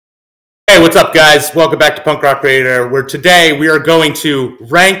Hey, what's up, guys? Welcome back to Punk Rock Radar, where today we are going to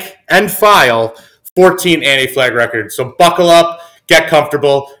rank and file 14 anti-flag records. So buckle up, get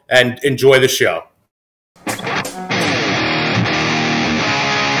comfortable, and enjoy the show.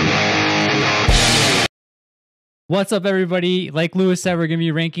 What's up, everybody? Like Lewis said, we're going to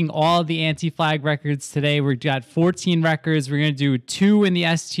be ranking all the anti-flag records today. We've got 14 records. We're going to do 2 in the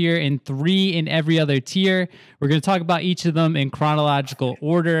S tier and 3 in every other tier. We're going to talk about each of them in chronological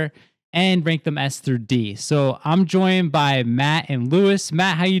order and rank them S through D. So I'm joined by Matt and Lewis.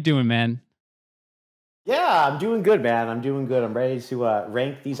 Matt, how you doing, man? Yeah, I'm doing good, man. I'm doing good. I'm ready to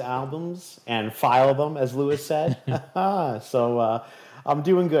rank these albums and file them, as Lewis said. So I'm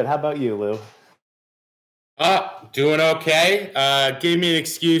doing good. How about you, Lou? Doing okay. Gave me an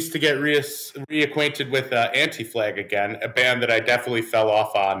excuse to get reacquainted with Anti-Flag again, a band that I definitely fell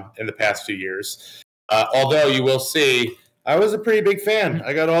off on in the past few years. Although you will see, I was a pretty big fan.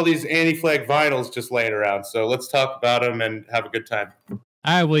 I got all these Anti-Flag vinyls just laying around. So let's talk about them and have a good time. All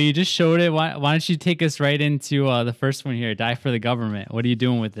right, well, you just showed it. Why don't you take us right into the first one here, Die for the Government. What are you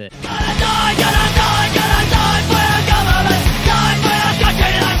doing with it? You guys got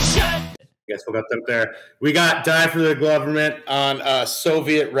up there. We got Die for the Government on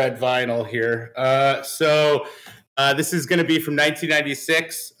Soviet red vinyl here. This is going to be from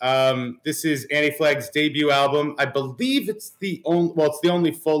 1996. This is Anti-Flag's debut album. I believe it's the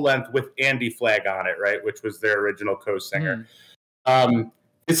only full length with Andy Flag on it, right? Which was their original co-singer.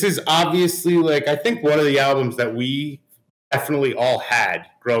 This is obviously, like, I think one of the albums that we definitely all had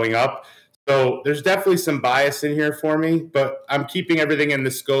growing up. So there's definitely some bias in here for me, but I'm keeping everything in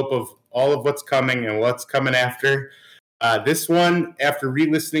the scope of all of what's coming and what's coming after. This one, after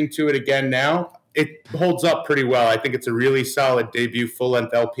re-listening to it again now, it holds up pretty well. I think it's a really solid debut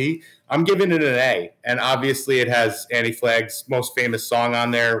full-length LP. I'm giving it an A, and obviously it has Anti-Flag's most famous song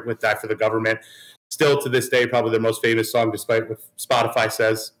on there with Die for the Government. Still to this day, probably their most famous song, despite what Spotify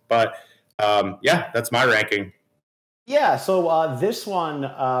says. But yeah, that's my ranking. Yeah, so this one,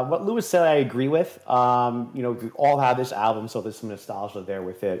 what Lewis said, I agree with. We all have this album, so there's some nostalgia there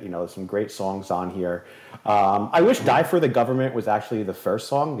with it. There's some great songs on here. I wish Die for the Government was actually the first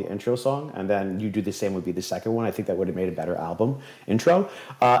song, the intro song, and then You Do the Same would be the second one. I think that would have made a better album intro.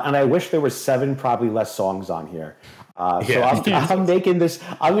 And I wish there were 7 probably less songs on here. So I'm making this,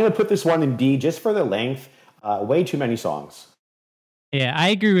 I'm going to put this one in B just for the length. Way too many songs. Yeah, I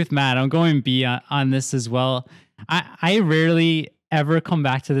agree with Matt. I'm going B on this as well. I rarely ever come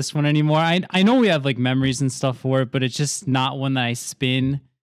back to this one anymore. I know we have like memories and stuff for it, but it's just not one that I spin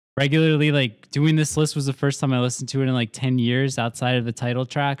regularly. Like doing this list was the first time I listened to it in like 10 years outside of the title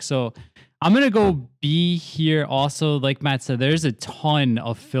track. So I'm going to go B here also. Like Matt said, there's a ton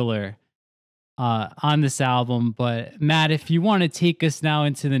of filler on this album. But Matt, if you want to take us now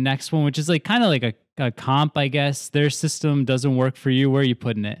into the next one, which is like kind of like a comp, I guess. Their System Doesn't Work for You. Where are you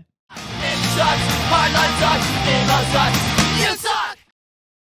putting it?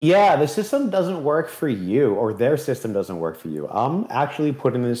 Yeah, The System Doesn't Work for You, or Their System Doesn't Work for You. I'm actually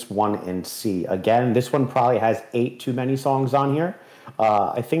putting this one in C. Again, this one probably has 8 too many songs on here.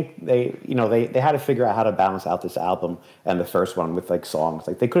 I think they had to figure out how to balance out this album and the first one with like songs.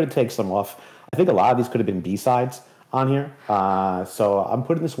 Like they could have taken some off. I think a lot of these could have been B-sides on here. So I'm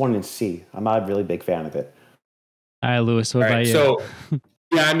putting this one in C. I'm not a really big fan of it. All right, Lewis, what about you? So,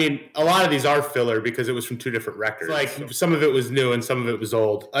 yeah, I mean, a lot of these are filler because it was from 2 different records. Like some of it was new and some of it was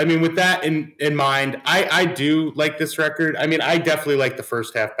old. I mean, with that in mind, I do like this record. I mean, I definitely like the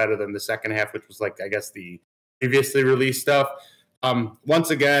first half better than the second half, which was like, I guess, the previously released stuff.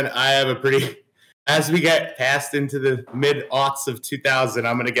 Once again, I have a pretty, as we get past into the mid-aughts of 2000,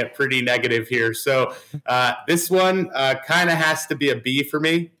 I'm going to get pretty negative here. So this one kind of has to be a B for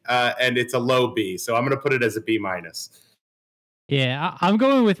me, and it's a low B. So I'm going to put it as a B-. Yeah, I'm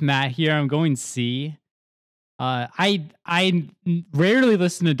going with Matt here. I'm going C. I rarely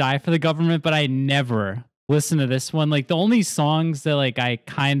listen to Die for the Government, but I never listen to this one. Like the only songs that like I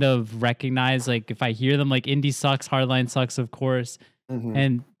kind of recognize, like if I hear them, like Indie Sucks, Hardline Sucks, of course.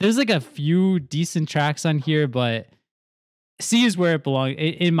 And there's like a few decent tracks on here, but C is where it belongs,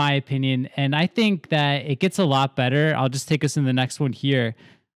 in my opinion. And I think that it gets a lot better. I'll just take us in the next one here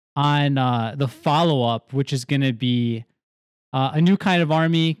on the follow-up, which is going to be A New Kind of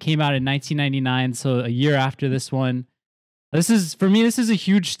Army. Came out in 1999, so a year after this one. For me, this is a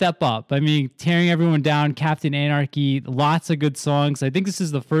huge step up. I mean, Tearing Everyone Down, Captain Anarchy, lots of good songs. I think this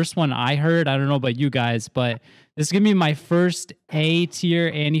is the first one I heard. I don't know about you guys, but this is going to be my first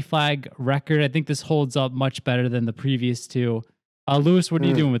A-tier Anti-Flag record. I think this holds up much better than the previous 2. Lewis, what are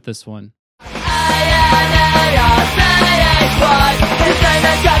you doing with this one?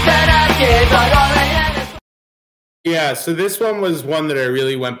 Yeah, so this one was one that I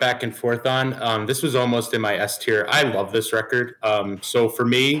really went back and forth on. This was almost in my S tier. I love this record. So for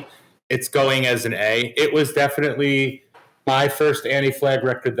me, it's going as an A. It was definitely my first Anti-Flag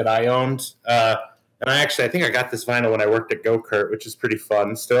record that I owned. And I think I got this vinyl when I worked at Go-Kart, which is pretty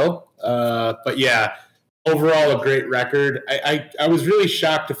fun still. But yeah, overall a great record. I was really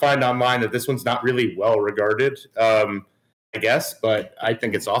shocked to find online that this one's not really well regarded, I guess, but I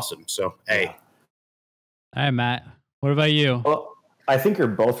think it's awesome. So A. All right, Matt. What about you? Well, I think you're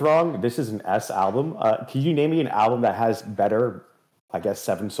both wrong. This is an S album. Can you name me an album that has better, I guess,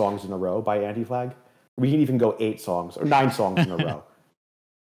 7 songs in a row by Anti-Flag? We can even go 8 songs or 9 songs in a row.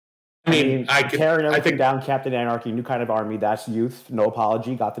 Tearing everything down, Captain Anarchy, New Kind of Army, That's Youth, No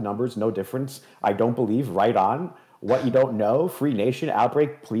Apology, Got the Numbers, No Difference, I Don't Believe, Right On, What You Don't Know, Free Nation,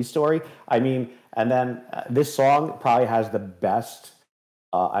 Outbreak, Police Story. And then this song probably has the best,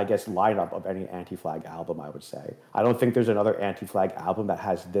 lineup of any Anti-Flag album, I would say. I don't think there's another Anti-Flag album that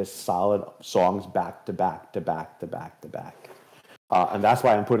has this solid songs back to back to back to back to back. And that's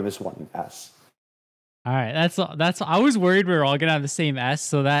why I'm putting this one in S. All right, that's. I was worried we were all gonna have the same S,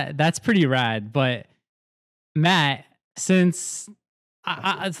 so that's pretty rad. But Matt, since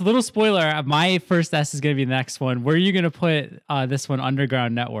it's a little spoiler, my first S is gonna be the next one. Where are you gonna put this one?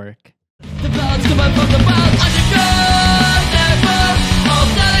 Underground Network. The clouds come up from the Underground Network,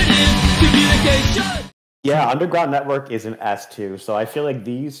 alternative communication. Yeah, Underground Network is an S too. So I feel like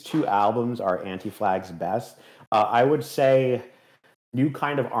these 2 albums are Anti-Flag's best. I would say New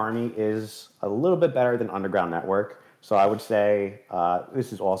Kind of Army is a little bit better than Underground Network. So I would say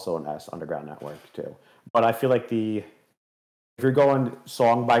this is also an S, Underground Network too. But I feel like if you're going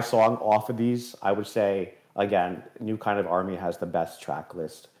song by song off of these, I would say, again, New Kind of Army has the best track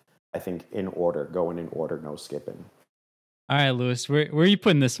list, I think, going in order, no skipping. All right, Lewis, where are you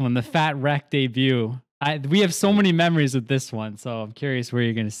putting this one? The Fat Wreck debut. We have so many memories with this one, so I'm curious where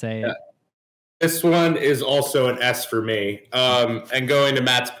you're going to say it. This one is also an S for me. And going to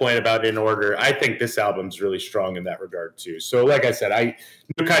Matt's point about in order, I think this album's really strong in that regard too. So like I said,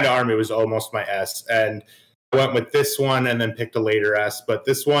 New Kind of Army was almost my S, and I went with this one and then picked a later S. But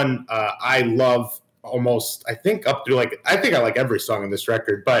this one I love almost, I think I like every song on this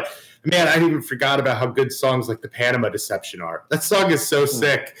record. But man, I even forgot about how good songs like The Panama Deception are. That song is so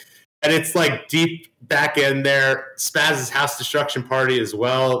sick. And it's like deep back in there. Spaz's House Destruction Party as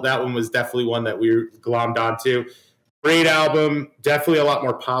well. That one was definitely one that we glommed onto. Great album. Definitely a lot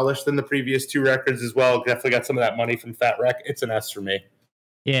more polished than the previous 2 records as well. Definitely got some of that money from Fat Wreck. It's an S for me.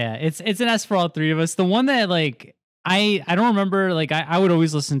 Yeah, it's an S for all 3 of us. The one that like I don't remember, like I would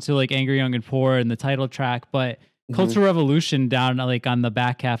always listen to like Angry Young and Poor and the title track, but Cultural Revolution down like on the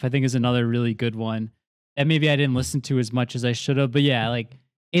back half I think is another really good one that maybe I didn't listen to as much as I should have. But yeah, like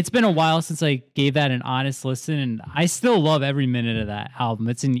it's been a while since I gave that an honest listen, and I still love every minute of that album.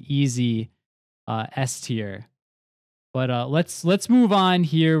 It's an easy S tier. But let's move on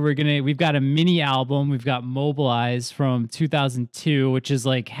here. We've got a mini album. We've got Mobilize from 2002, which is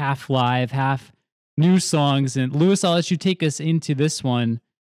like half live, half new songs. And Lewis, I'll let you take us into this one.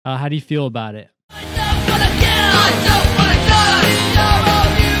 How do you feel about it?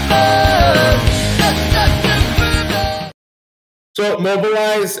 So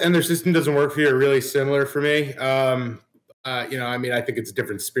Mobilize and Their System Doesn't Work For You are really similar for me. I think it's a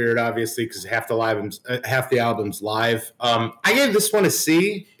different spirit, obviously, because half the album's live. I gave this one a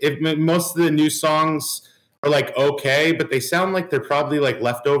C. Most of the new songs are like okay, but they sound like they're probably like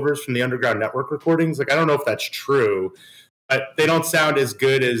leftovers from the Underground Network recordings. Like I don't know if that's true, but they don't sound as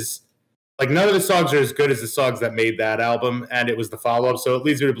good as none of the songs are as good as the songs that made that album, and it was the follow-up. So it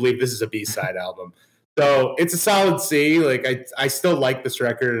leads me to believe this is a B-side album. So it's a solid C. Like I still like this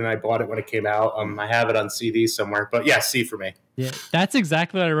record, and I bought it when it came out. I have it on CD somewhere, but yeah, C for me. Yeah, that's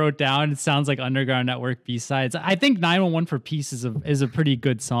exactly what I wrote down. It sounds like Underground Network B-sides. I think 911 for Peace is a pretty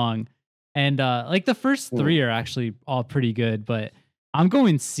good song, and like the first 3 are actually all pretty good. But I'm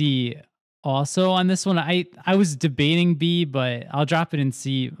going C also on this one. I was debating B, but I'll drop it in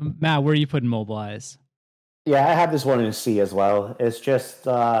C. Matt, where are you putting Mobilize? Yeah, I have this one in C as well. It's just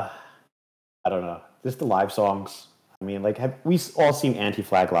I don't know. Just the live songs. I mean, like, we all seen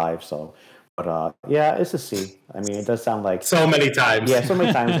Anti-Flag live, so. But, yeah, it's a C. I mean, it does sound like... So many times. Yeah, so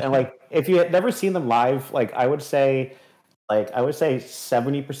many times. And, like, if you had never seen them live, I would say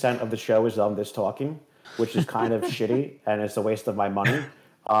 70% of the show is them just talking, which is kind of shitty, and it's a waste of my money.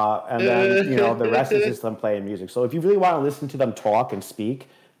 And then, the rest is just them playing music. So if you really want to listen to them talk and speak,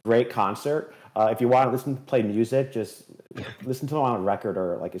 great concert. If you want to play music, just listen to them on a record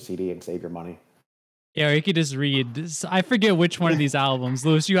or, like, a CD and save your money. Yeah, or you could just read. I forget which one of these albums.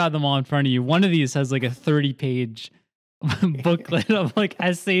 Lewis, you have them all in front of you. One of these has like a 30-page booklet of like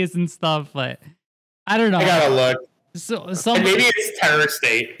essays and stuff, but I don't know. I gotta look. So maybe it's Terror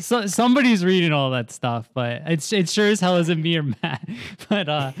State. So somebody's reading all that stuff, but it sure as hell isn't me or Matt.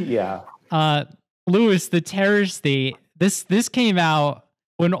 But yeah. Lewis, the Terror State. This came out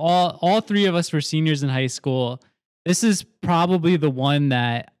when all three of us were seniors in high school. This is probably the one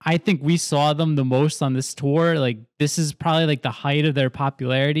that I think we saw them the most on this tour. Like this is probably like the height of their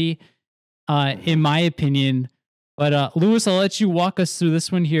popularity, in my opinion. But Lewis, I'll let you walk us through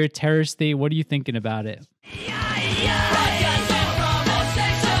this one here, Terror State. What are you thinking about it?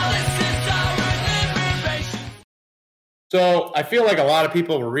 So I feel like a lot of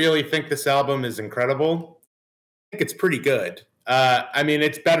people really think this album is incredible. I think it's pretty good. I mean,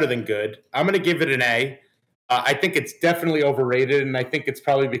 it's better than good. I'm going to give it an A. I think it's definitely overrated, and I think it's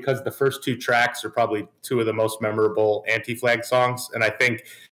probably because the first two tracks are probably two of the most memorable Anti-Flag songs, and I think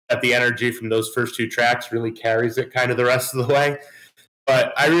that the energy from those first two tracks really carries it kind of the rest of the way.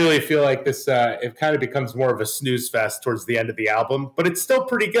 But I really feel like this, it kind of becomes more of a snooze fest towards the end of the album, but it's still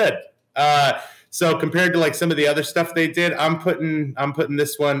pretty good. So compared to like some of the other stuff they did, I'm putting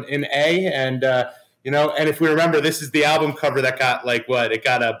this one in A, and and if we remember, this is the album cover that got it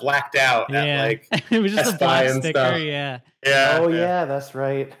got blacked out at like it was just a black sticker, stuff. Yeah. Oh yeah, that's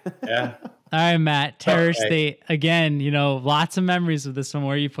right. Yeah. All right, Matt, Terror State again. Lots of memories of this one.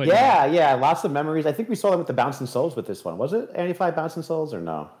 Where are you putting? Yeah, lots of memories. I think we saw them with the Bouncing Souls with this one. Was it Anti-Flag Bouncing Souls or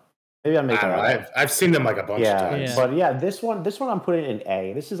no? Maybe I'm making. I've seen them like a bunch of times. But yeah, this one I'm putting in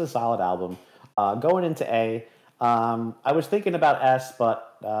A. This is a solid album. Going into A. I was thinking about S,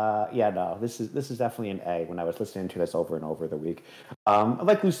 but no, this is definitely an A. When I was listening to this over and over the week,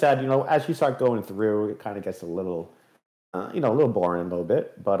 like Lou said, as you start going through, it kind of gets a little, a little boring a little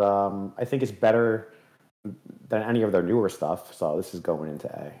bit. But I think it's better than any of their newer stuff. So this is going into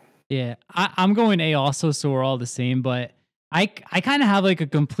A. Yeah, I'm going A also. So we're all the same, but I kind of have like a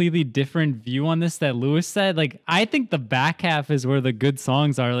completely different view on this that Lewis said. Like, I think the back half is where the good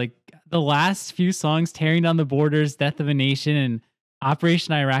songs are. Like the last few songs, Tearing Down the Borders, Death of a Nation, and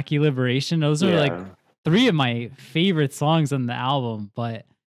Operation Iraqi Liberation. Those are like three of my favorite songs on the album. But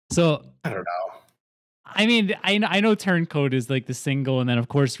so I don't know. I mean, I know Turncoat is like the single, and then of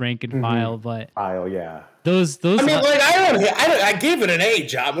course Rank and File. But those. I mean, I gave it an A,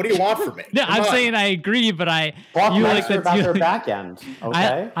 John. What do you want from me? No, I'm saying I agree, but you like their back end.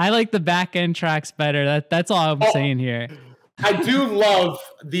 Okay, I like the back end tracks better. That's all I'm saying here. I do love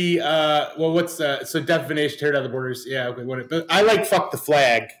the so Definition, Tear Down the Borders. Yeah, okay. But I like Fuck the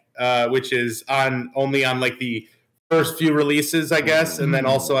Flag, which is only on like the first few releases, I guess, and then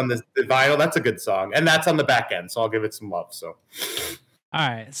also on the vinyl. That's a good song, and that's on the back end, so I'll give it some love. So, all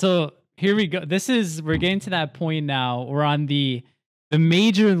right, so here we go. We're getting to that point now. We're on the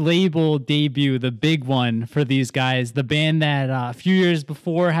major label debut, the big one for these guys. The band that a few years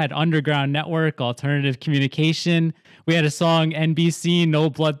before had Underground Network, Alternative Communication. We had a song, NBC, No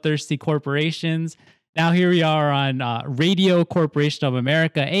Bloodthirsty Corporations. Now here we are on Radio Corporation of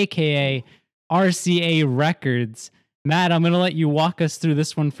America, a.k.a. RCA Records. Matt, I'm going to let you walk us through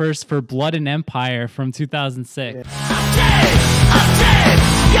this one first for Blood and Empire from 2006. I'm dead,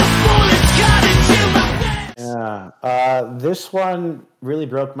 Yeah, this one really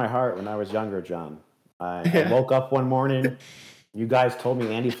broke my heart when I was younger, John. I woke up one morning, you guys told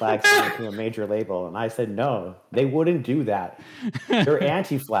me Anti-Flag signed to a major label, and I said no, they wouldn't do that. They're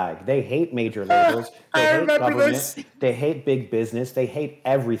anti-flag. They hate major labels. They hate government. They hate big business. They hate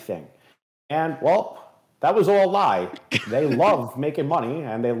everything. And, well, that was all a lie. They love making money,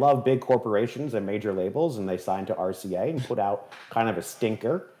 and they love big corporations and major labels, and they signed to RCA and put out kind of a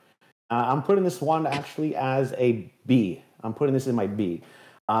stinker. I'm putting this one actually as a B. I'm putting this in my B.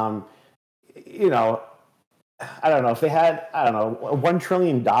 I don't know if they had, $1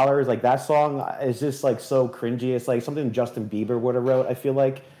 trillion, like that song is just like so cringy. It's like something Justin Bieber would have wrote. I feel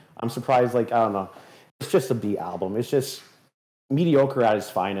like I'm surprised. Like, I don't know. It's just a B album. It's just mediocre at its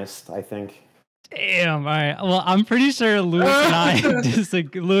finest, I think. Damn. All right. Well, I'm pretty sure Lewis and I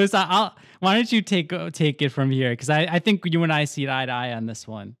Lewis, why don't you take it from here? Because I think you and I see eye to eye on this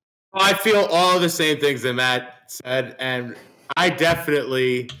one. I feel all the same things that Matt said, and I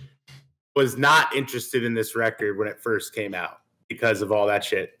definitely was not interested in this record when it first came out because of all that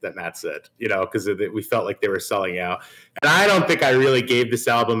shit that Matt said, because we felt like they were selling out. And I don't think I really gave this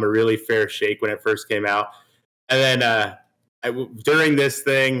album a really fair shake when it first came out. And then during this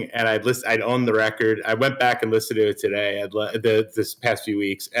thing, and I'd owned the record. I went back and listened to it today, this past few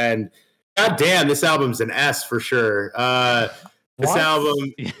weeks, and god damn, this album's an S for sure. This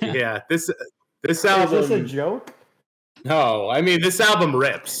album, this album. Is this a joke? No, I mean, this album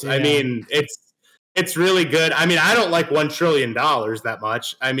rips. Yeah. I mean, It's really good. I mean, I don't like $1 trillion that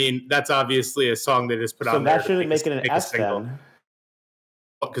much. I mean, that's obviously a song that is put on there. So that shouldn't make it an S then.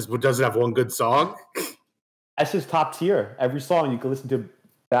 Because it doesn't have one good song. S is top tier. Every song you can listen to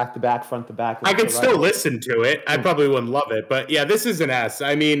back to back, front to back. I could still listen to it. I probably wouldn't love it, but yeah, this is an S.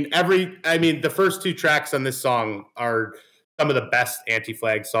 I mean, the first 2 tracks on this song are some of the best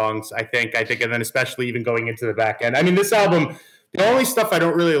Anti-Flag songs, I think, and then especially even going into the back end. I mean, this album, the only stuff I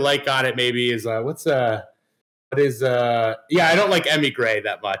don't really like on it maybe is I don't like Emigre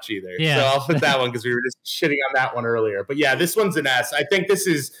that much either. Yeah. So I'll put that one because we were just shitting on that one earlier. But yeah, this one's an S. I think this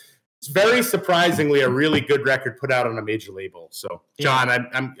is very surprisingly a really good record put out on a major label. So John,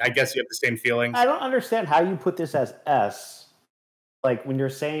 I guess you have the same feelings. I don't understand how you put this as S. Like when you're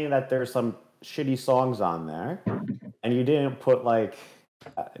saying that there's some shitty songs on there, and you didn't put like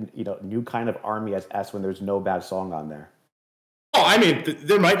New Kind of Army as S when there's no bad song on there. Oh, I mean,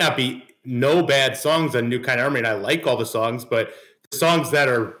 there might not be no bad songs on New Kind of Army, and I like all the songs, but the songs that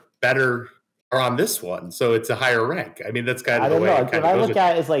are better are on this one, so it's a higher rank. I mean, that's kind of the way. What I look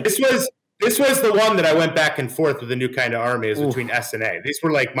at is like this was the one that I went back and forth with the New Kind of Army is between S and A. These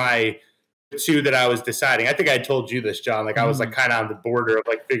were like my 2 that I was deciding. I think I told you this, John. Like I was like kind of on the border of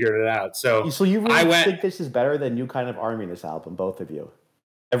like figuring it out. So you really think this is better than New Kind of Army, this album, both of you?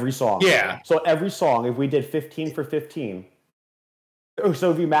 Every song. Yeah. So every song, if we did 15 for 15.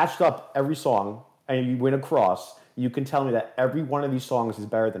 So if you matched up every song and you went across, you can tell me that every one of these songs is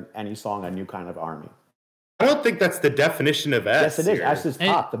better than any song on New Kind of Army. I don't think that's the definition of S. Yes, it is. Here. S is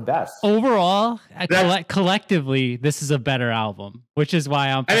top, the best. Overall, collectively, this is a better album, which is why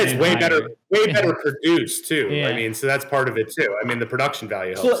I'm. And it's way better produced too. Yeah. I mean, so that's part of it too. I mean, the production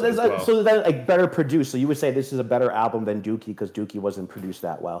value helps. So then, like better produced. So you would say this is a better album than Dookie because Dookie wasn't produced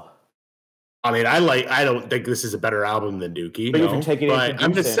that well. I mean, I don't think this is a better album than Dookie. But if you take it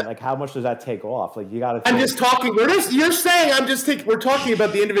into like, how much does that take off? Like, you got to. I'm just talking. You're saying we're talking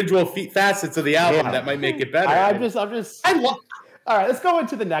about the individual facets of the album that might make it better. All right, let's go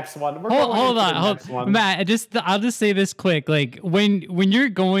into the next one. Hold on, Matt. I'll just say this quick. Like, when you're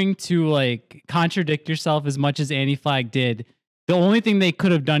going to like contradict yourself as much as Anti-Flag did, the only thing they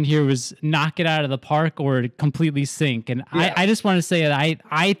could have done here was knock it out of the park or completely sink. And I just want to say that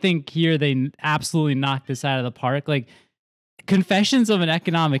I think here they absolutely knocked this out of the park. Like, Confessions of an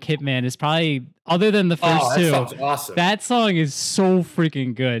Economic Hitman is probably, other than the first 2, awesome. That song is so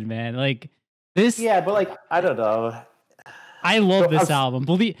freaking good, man. Like this. Yeah, but like, I don't know. I love this album.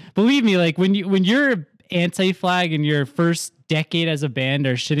 Believe me, like when you're Anti-Flag in your first decade as a band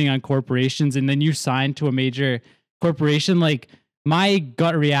are shitting on corporations and then you sign to a major corporation, like my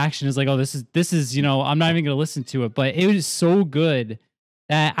gut reaction is like, oh, this is I'm not even gonna listen to it, but it was so good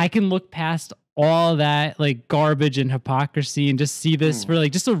that I can look past all that like garbage and hypocrisy and just see this for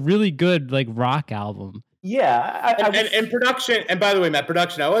like just a really good like rock album. Yeah, and production. And by the way, Matt,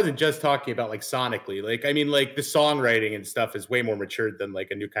 production. I wasn't just talking about like sonically. Like, I mean, like the songwriting and stuff is way more matured than like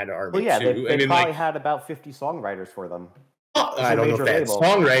a New Kind of Army. Well, yeah, they probably had about 50 songwriters for them. I don't know if that's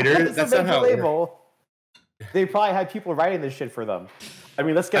songwriter. That's not how label. They probably had people writing this shit for them. I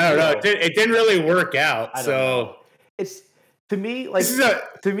mean, let's get. I don't know. It didn't really work out. So it's to me like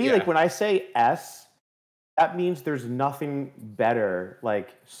like when I say S, that means there's nothing better like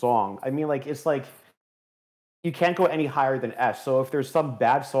song. I mean, like it's like you can't go any higher than S. So if there's some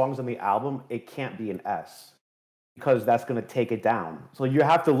bad songs on the album, it can't be an S because that's going to take it down. So you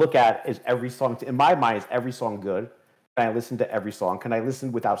have to look at is every song. In my mind, is every song good? Can I listen to every song? Can I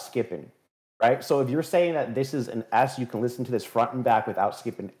listen without skipping? Right? So if you're saying that this is an S, you can listen to this front and back without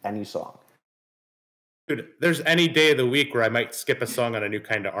skipping any song. Dude, there's any day of the week where I might skip a song on a New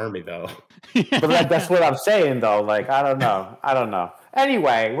Kind of Army, though. But that's what I'm saying, though. Like, I don't know.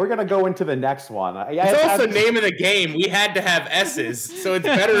 Anyway, we're going to go into the next one. It's also the name of the game. We had to have S's, so it's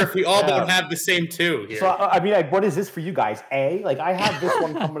better if we all don't have the same 2 here. So, I mean, like, what is this for you guys? A? Like, I have this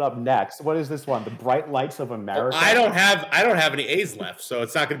one coming up next. What is this one? The Bright Lights of America? Well, I don't have any A's left, so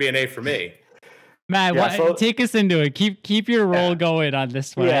it's not going to be an A for me. Matt, take us into it. Keep your roll going on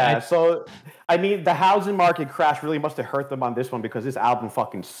this one. Yeah, so, I mean, the housing market crash really must have hurt them on this one because this album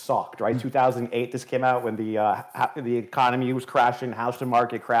fucking sucked, right? 2008, this came out when the economy was crashing, housing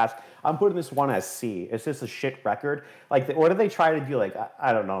market crashed. I'm putting this one as C. It's just a shit record. Like, what do they try to do? Like,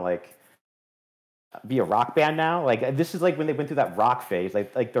 I don't know, like, be a rock band now? Like, this is like when they went through that rock phase,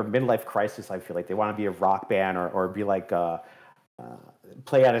 like their midlife crisis, I feel like. They want to be a rock band or be like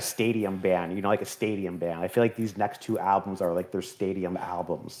play at a stadium band, like a stadium band. I feel like these next 2 albums are like their stadium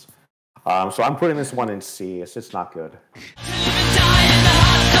albums. So I'm putting this one in C. It's just not good.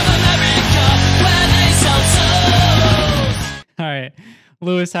 All right.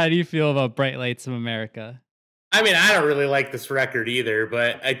 Lewis, how do you feel about Bright Lights of America? I mean, I don't really like this record either,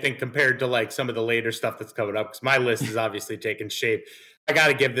 but I think compared to like some of the later stuff that's coming up, because my list is obviously taking shape, I got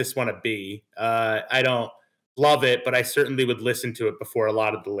to give this one a B. I don't love it, but I certainly would listen to it before a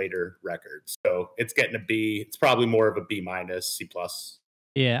lot of the later records. So it's getting a B. It's probably more of a B minus, C plus.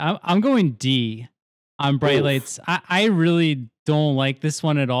 Yeah, I'm going D on Bright Oof. Lights. I really don't like this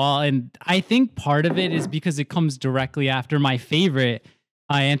one at all. And I think part of it is because it comes directly after my favorite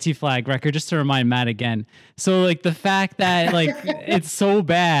Anti-Flag record, just to remind Matt again. So like the fact that like it's so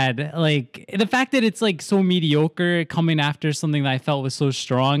bad, like the fact that it's like so mediocre coming after something that I felt was so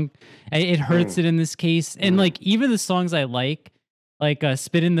strong, it hurts it in this case. And like even the songs I like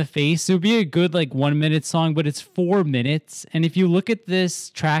Spit in the Face, it would be a good like 1 minute song, but it's 4 minutes. And if you look at this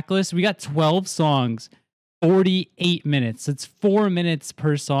track list, we got 12 songs, 48 minutes. It's 4 minutes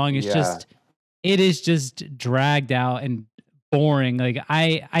per song. It's it is just dragged out and boring. Like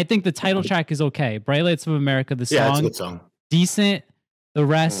I think the title track is okay. Bright Lights of America, the song, it's a good song. Decent. The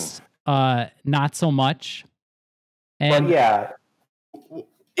rest, not so much. And but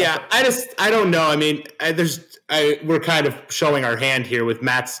yeah, I don't know. I mean, we're kind of showing our hand here with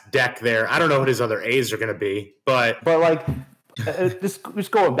Matt's deck there. I don't know what his other A's are going to be, but like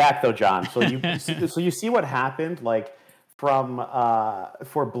just going back though, John. So you see what happened, like from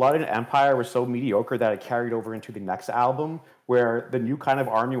for Blood and Empire was so mediocre that it carried over into the next album, where the New Kind of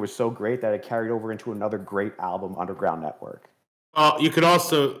Army was so great that it carried over into another great album, Underground Network. Well,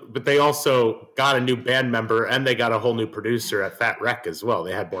 but they also got a new band member and they got a whole new producer at Fat Wreck as well.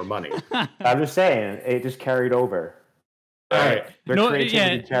 They had more money. I'm just saying, it just carried over. All right.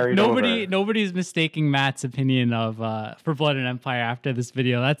 Nobody's mistaking Matt's opinion of For Blood and Empire after this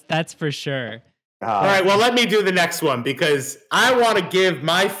video. That's for sure. All right, well, let me do the next one because I want to give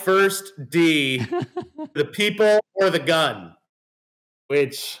my first D The People or the Gun,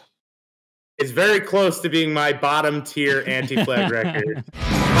 which is very close to being my bottom tier Anti-Flag record.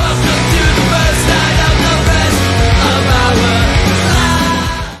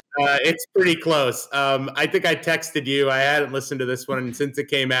 It's pretty close. I think I texted you. I hadn't listened to this one since it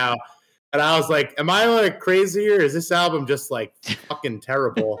came out. And I was like, am I like crazy or is this album just like fucking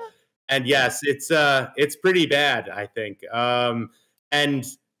terrible? And yes, it's pretty bad, I think. And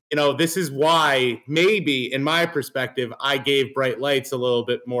you know, this is why maybe in my perspective, I gave Bright Lights a little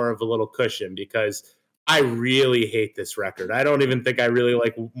bit more of a little cushion because I really hate this record. I don't even think I really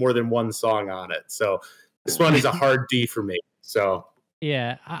like more than one song on it. So this one is a hard D for me. So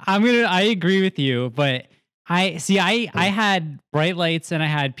yeah, I agree with you, but I had Bright Lights and I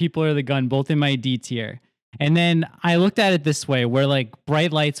had People Are the Gun both in my D tier. And then I looked at it this way, where like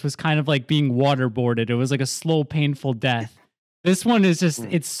Bright Lights was kind of like being waterboarded. It was like a slow, painful death. This one is just,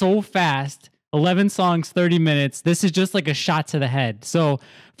 it's so fast. 11 songs, 30 minutes. This is just like a shot to the head. So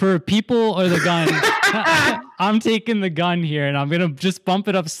for People or the Gun, I'm taking the Gun here, and I'm going to just bump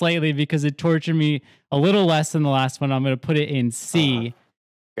it up slightly because it tortured me a little less than the last one. I'm going to put it in C.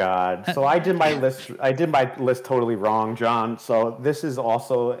 God. So I did my list totally wrong, John. So this is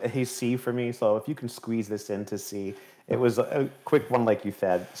also a C for me. So if you can squeeze this into C, it was a quick one, like you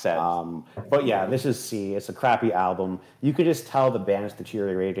said. But yeah, this is C. It's a crappy album. You could just tell the band is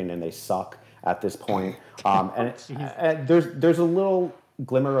deteriorating and they suck at this point. And there's a little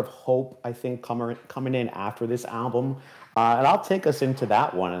glimmer of hope, I think, coming in after this album. And I'll take us into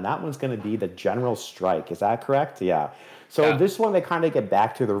that one. And that one's going to be The General Strike. Is that correct? Yeah. So this one, they kind of get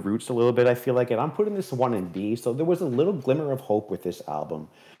back to the roots a little bit, I feel like. And I'm putting this one in B. So there was a little glimmer of hope with this album.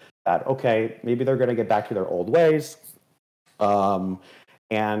 That, okay, maybe they're going to get back to their old ways. And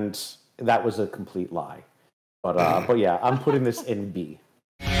that was a complete lie. But yeah, I'm putting this in B.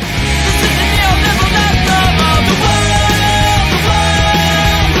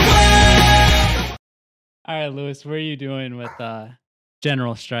 All right, Lewis, what are you doing with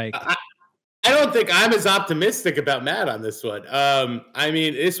General Strike? I don't think I'm as optimistic about Matt on this one. I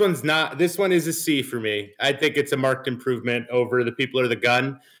mean, this one is a C for me. I think it's a marked improvement over The People Are the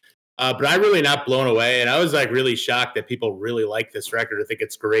Gun. But I'm really not blown away. And I was like really shocked that people really like this record. I think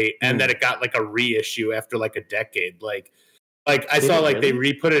it's great. And that it got like a reissue after like a decade. Like I saw like they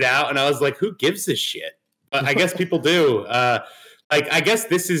re-put it out and I was like, who gives this shit? But I guess people do. I guess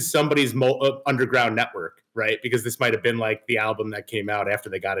this is somebody's underground network, right? Because this might have been like the album that came out after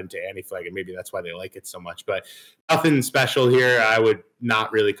they got into Anti-Flag, and maybe that's why they like it so much. But nothing special here. I would not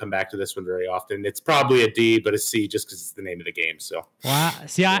really come back to this one very often. It's probably a D, but a C just because it's the name of the game. So wow.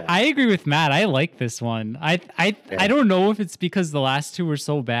 See, I agree with Matt. I like this one. I don't know if it's because the last two were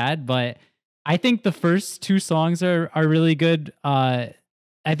so bad, but I think the first two songs are really good.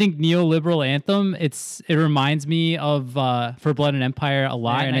 I think neoliberal anthem. It reminds me of For Blood and Empire a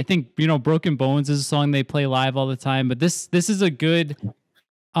lot, and I think Broken Bones is a song they play live all the time. But this is a good,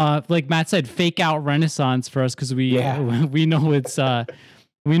 like Matt said, fake out renaissance for us because we know it's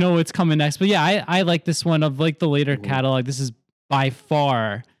we know what's coming next. But yeah, I like this one of like the later catalog. This is by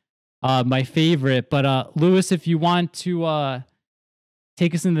far my favorite. But Lewis, if you want to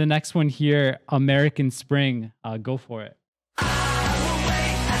take us into the next one here, American Spring, go for it.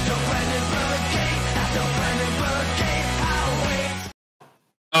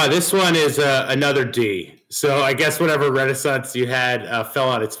 This one is another D. So I guess whatever renaissance you had fell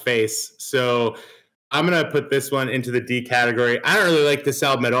on its face. So I'm going to put this one into the D category. I don't really like this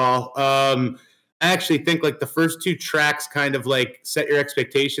album at all. I actually think like the first two tracks kind of like set your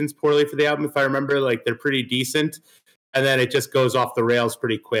expectations poorly for the album. If I remember, like they're pretty decent. And then it just goes off the rails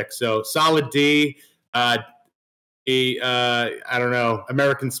pretty quick. So solid D. I don't know.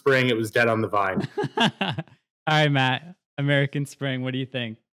 American Spring, it was dead on the vine. All right, Matt. American Spring, what do you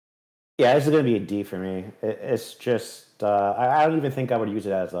think? Yeah, this is going to be a D for me. It's just, I don't even think I would use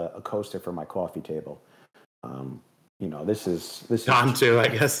it as a coaster for my coffee table. This is Tom too, I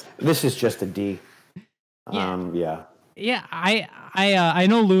guess. This is just a D. Yeah. Yeah, I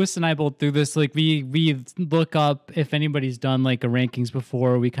know Lewis and I both do this. Like we look up if anybody's done like a rankings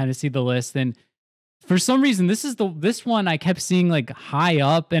before. We kind of see the list, and for some reason, this one I kept seeing like high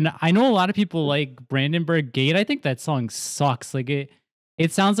up, and I know a lot of people like Brandenburg Gate. I think that song sucks. Like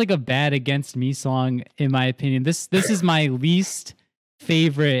it sounds like a bad Against Me song, in my opinion. This is my least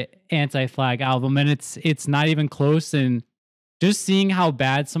favorite Anti-Flag album, and it's not even close. And just seeing how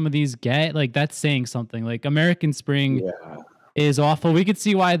bad some of these get, like that's saying something. Like American Spring is awful. We could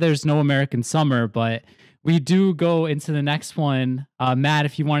see why there's no American Summer, but we do go into the next one. Matt,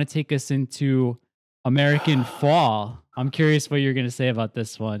 if you want to take us into American Fall, I'm curious what you're going to say about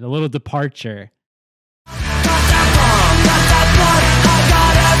this one. A little departure.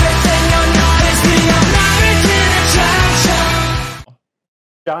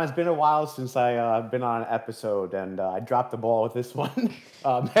 John, it's been a while since I've been on an episode, and I dropped the ball with this one.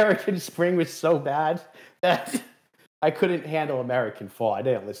 American Spring was so bad that I couldn't handle American Fall. I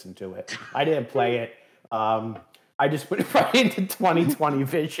didn't listen to it. I didn't play it. I just went right into 2020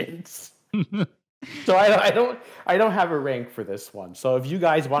 visions. So I don't have a rank for this one. So if you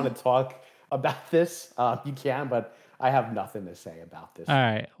guys want to talk about this, you can, but I have nothing to say about this. All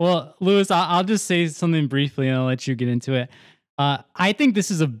right. Well, Lewis, I'll just say something briefly and I'll let you get into it. I think this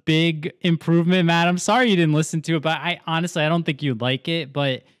is a big improvement, Matt. I'm sorry you didn't listen to it, but I honestly don't think you'd like it.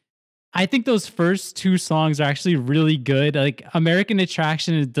 But I think those first two songs are actually really good. Like American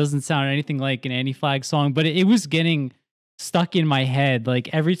Attraction, it doesn't sound anything like an Anti-Flag song, but it was getting stuck in my head. Like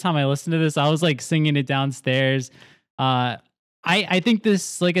every time I listened to this, I was like singing it downstairs. I think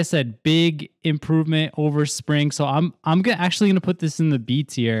this, like I said, big improvement over Spring. So I'm actually gonna put this in the B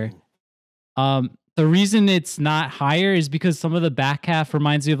tier. The reason it's not higher is because some of the back half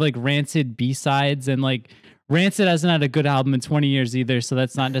reminds me of like Rancid B-sides, and like Rancid hasn't had a good album in 20 years either, so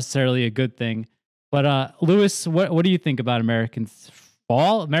that's not necessarily a good thing. But Lewis, what do you think about American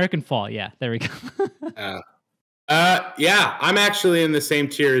Fall? American Fall, yeah, there we go. Yeah, I'm actually in the same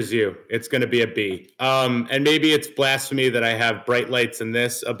tier as you. It's going to be a B. And maybe it's blasphemy that I have Bright Lights in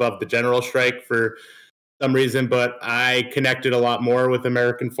this above the General Strike for some reason, but I connected a lot more with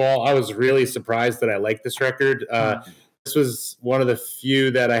American Fall. I was really surprised that I liked this record. This was one of the few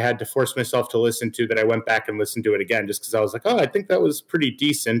that I had to force myself to listen to, that I went back and listened to it again just because I was like, oh, I think that was pretty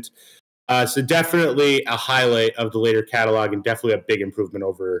decent. So definitely a highlight of the later catalog, and definitely a big improvement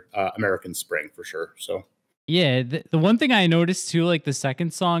over American Spring for sure. So yeah, the one thing I noticed too, like the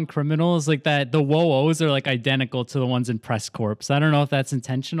second song, Criminal, is like that the whoa-ohs are like identical to the ones in Press Corps. I don't know if that's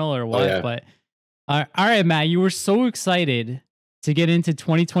intentional or what, but all right, Matt, you were so excited to get into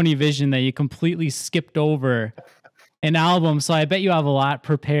 2020 Vision that you completely skipped over an album. So I bet you have a lot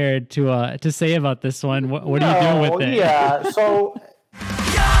prepared to say about this one. What are you doing with it? Yeah, so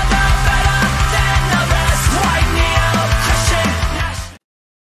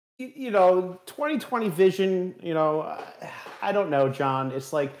you know, 2020 Vision, you know, I don't know, John.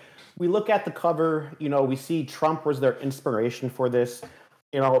 It's like we look at the cover, you know, we see Trump was their inspiration for this.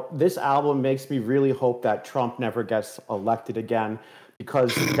 You know, this album makes me really hope that Trump never gets elected again,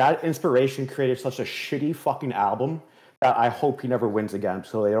 because that inspiration created such a shitty fucking album that I hope he never wins again,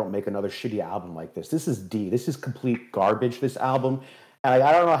 so they don't make another shitty album like this. This is D. This is complete garbage, this album. And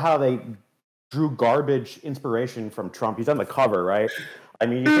I don't know how they drew garbage inspiration from Trump. He's on the cover, right? I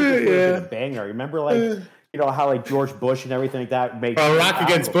mean, you think this would have been a banger. Remember, like, you know how like George Bush and everything like that made. Rock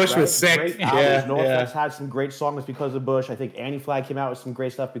Against Bush was sick. Great Yeah, No Effects had some great songs because of Bush. I think Anti-Flag came out with some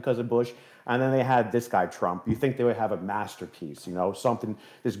great stuff because of Bush. And then they had this guy Trump. You think they would have a masterpiece, you know, something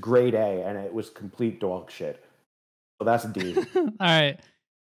this grade A, and it was complete dog shit. So that's D. All right.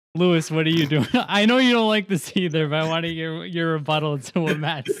 Lewis, what are you doing? I know you don't like this either, but I want to hear your rebuttal to what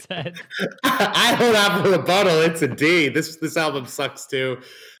Matt said. I don't have a rebuttal. It's a D. This album sucks too.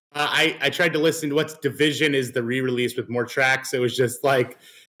 I tried to listen to what's Division is the re-release with more tracks. It was just like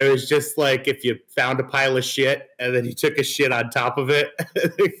if you found a pile of shit and then you took a shit on top of it.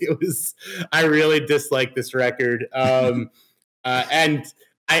 I really dislike this record. And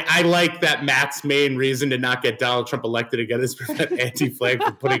I like that Matt's main reason to not get Donald Trump elected again is prevent Anti-Flag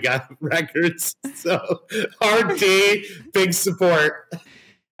from putting out records. So hard D, big support.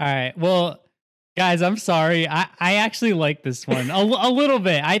 All right. Well, guys, I'm sorry. I actually like this one a little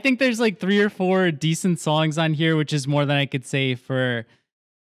bit. I think there's like 3 or 4 decent songs on here, which is more than I could say for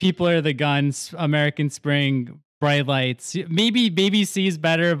People Are the Guns, American Spring, Bright Lights. Maybe C is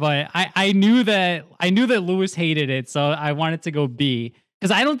better, but I knew that Lewis hated it, so I wanted to go B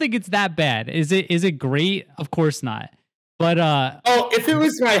because I don't think it's that bad. Is it great? Of course not. But if it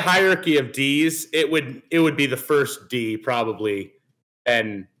was my hierarchy of D's, it would be the first D probably,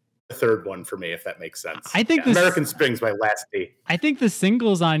 and the third one for me, if that makes sense. I think American Spring's my last D. I think the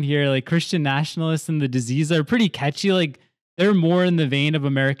singles on here, like Christian Nationalist and The Disease, are pretty catchy. Like they're more in the vein of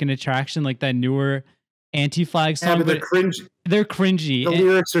American Attraction, like that newer Anti-Flag song. Yeah, but they're cringy. They're cringy. The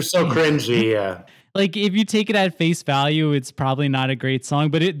lyrics are so cringy. Yeah. Like if you take it at face value, it's probably not a great song,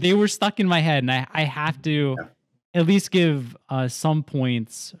 but they were stuck in my head, and I have to at least give some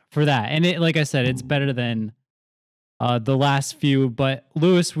points for that. And it, like I said, it's better than the last few. But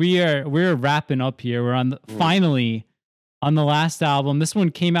Lewis, we're wrapping up here. We're on finally on the last album. This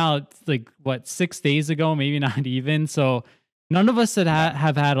one came out like 6 days ago, maybe not even. So none of us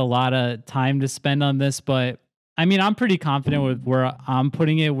have had a lot of time to spend on this, but I mean, I'm pretty confident with where I'm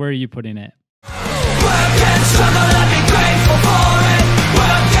putting it. Where are you putting it?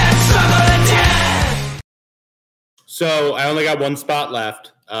 So I only got one spot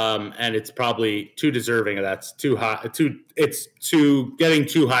left, and it's probably too deserving of that's too high. It's getting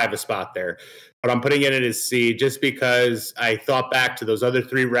too high of a spot there. But I'm putting it as C just because I thought back to those other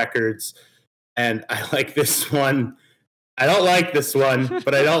 3 records, and I like this one. I don't like this one,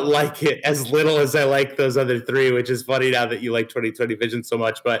 but I don't like it as little as I like those other 3, which is funny now that you like 2020 Vision so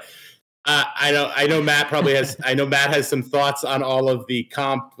much. But I know Matt probably has. I know Matt has some thoughts on all of the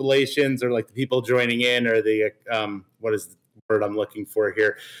compilations or like the people joining in or the what is the word I'm looking for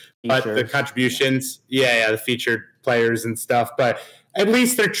here? But the contributions, the featured players and stuff. But at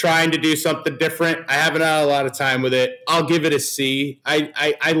least they're trying to do something different. I haven't had a lot of time with it. I'll give it a C.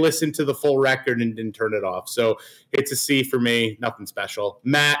 I listened to the full record and didn't turn it off, so it's a C for me. Nothing special.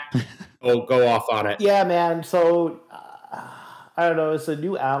 Matt, go off on it. Yeah, man. So. I don't know. It's a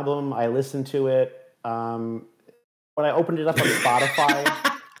new album. I listened to it. When I opened it up on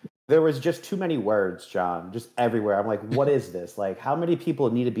Spotify, there was just too many words, John, just everywhere. I'm like, what is this? Like, how many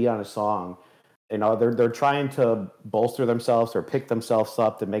people need to be on a song? You know, they're trying to bolster themselves or pick themselves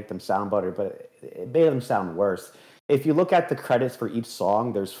up to make them sound better, but it made them sound worse. If you look at the credits for each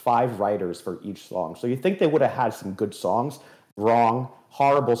song, there's 5 writers for each song. So you think they would have had some good songs? Wrong.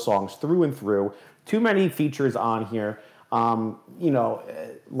 Horrible songs through and through. Too many features on here. You know,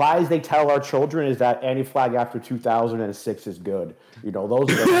 lies they tell our children is that Anti-Flag after 2006 is good. You know, those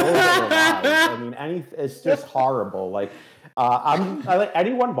are the lies. I mean, it's just horrible. Like,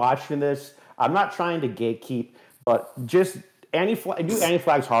 anyone watching this, I'm not trying to gatekeep, but just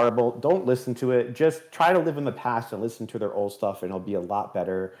Anti-Flag's horrible. Don't listen to it. Just try to live in the past and listen to their old stuff, and it'll be a lot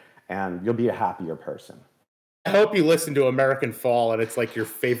better, and you'll be a happier person. I hope you listen to American Fall, and it's like your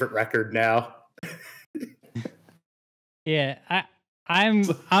favorite record now. Yeah,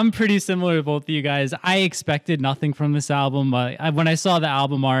 I'm pretty similar to both of you guys. I expected nothing from this album. When I saw the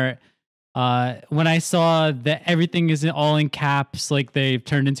album art, when I saw that everything is all in caps, like they've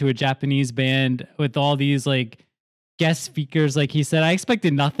turned into a Japanese band with all these like guest speakers, like he said, I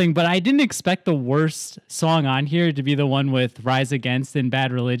expected nothing, but I didn't expect the worst song on here to be the one with Rise Against and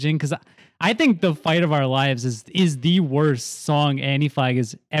Bad Religion, because I think The Fight of Our Lives is the worst song Anti-Flag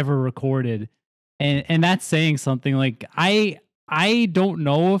has ever recorded. And that's saying something. Like I don't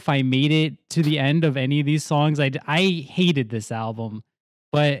know if I made it to the end of any of these songs. I hated this album,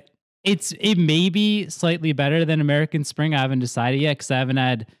 but it may be slightly better than American Spring. I haven't decided yet because I haven't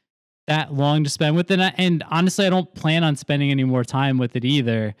had that long to spend with it. And honestly, I don't plan on spending any more time with it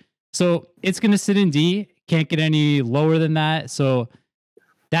either. So it's going to sit in D. Can't get any lower than that. So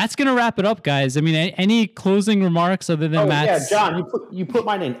That's gonna wrap it up, guys. I mean, any closing remarks other than Matt's? Yeah, John, you put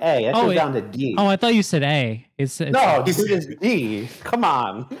mine in A. That goes down to D. Oh, I thought you said A. It's no, this is D. Come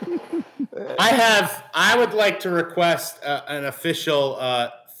on. I would like to request an official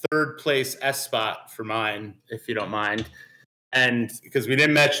third place S spot for mine, if you don't mind. And because we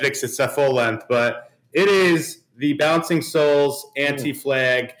didn't mention it, it's a full length, but it is the Bouncing Souls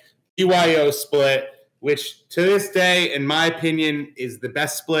anti-flag BYO split, which to this day, in my opinion, is the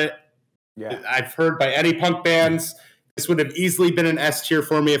best split I've heard by any punk bands. This would have easily been an S tier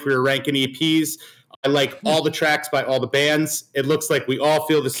for me if we were ranking EPs. I like all the tracks by all the bands. It looks like we all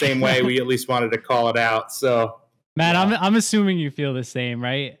feel the same way. We at least wanted to call it out. So, Matt, I'm assuming you feel the same,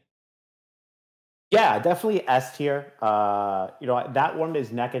 right? Yeah, definitely S tier. That one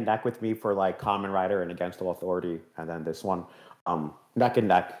is neck and neck with me for like Common Rider and Against All Authority, and then this one, neck and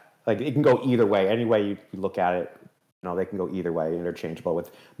neck. Like it can go either way. Any way you look at it, they can go either way, interchangeable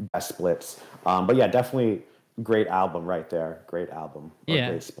with best splits. But yeah, definitely great album right there. Great album.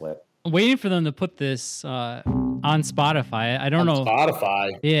 Great split. I'm waiting for them to put this on Spotify. I don't know.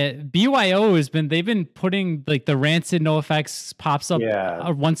 Spotify. Yeah, BYO they've been putting like the Rancid No Effects pops up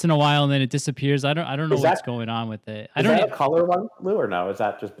once in a while and then it disappears. I don't know what's going on with it. Is that a color one, Lou, or no? Is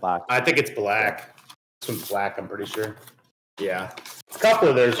that just black? I think it's black. This one's black, I'm pretty sure. Yeah. A couple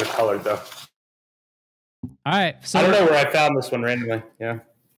of theirs are colored though. All right. So I don't know where I found this one randomly. Yeah.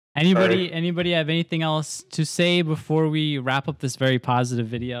 Anybody have anything else to say before we wrap up this very positive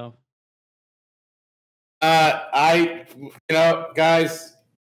video? Guys,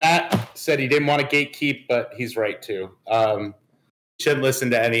 Matt said he didn't want to gatekeep, but he's right too. Shouldn't listen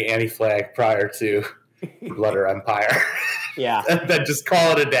to any anti-flag prior to Blood or Empire. Yeah. Then just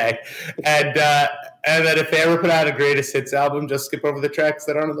call it a day. And then if they ever put out a greatest hits album, just skip over the tracks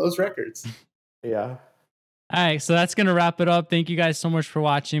that aren't on those records. Yeah. All right, so that's going to wrap it up. Thank you guys so much for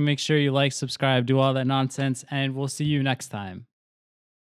watching. Make sure you like, subscribe, do all that nonsense, and we'll see you next time.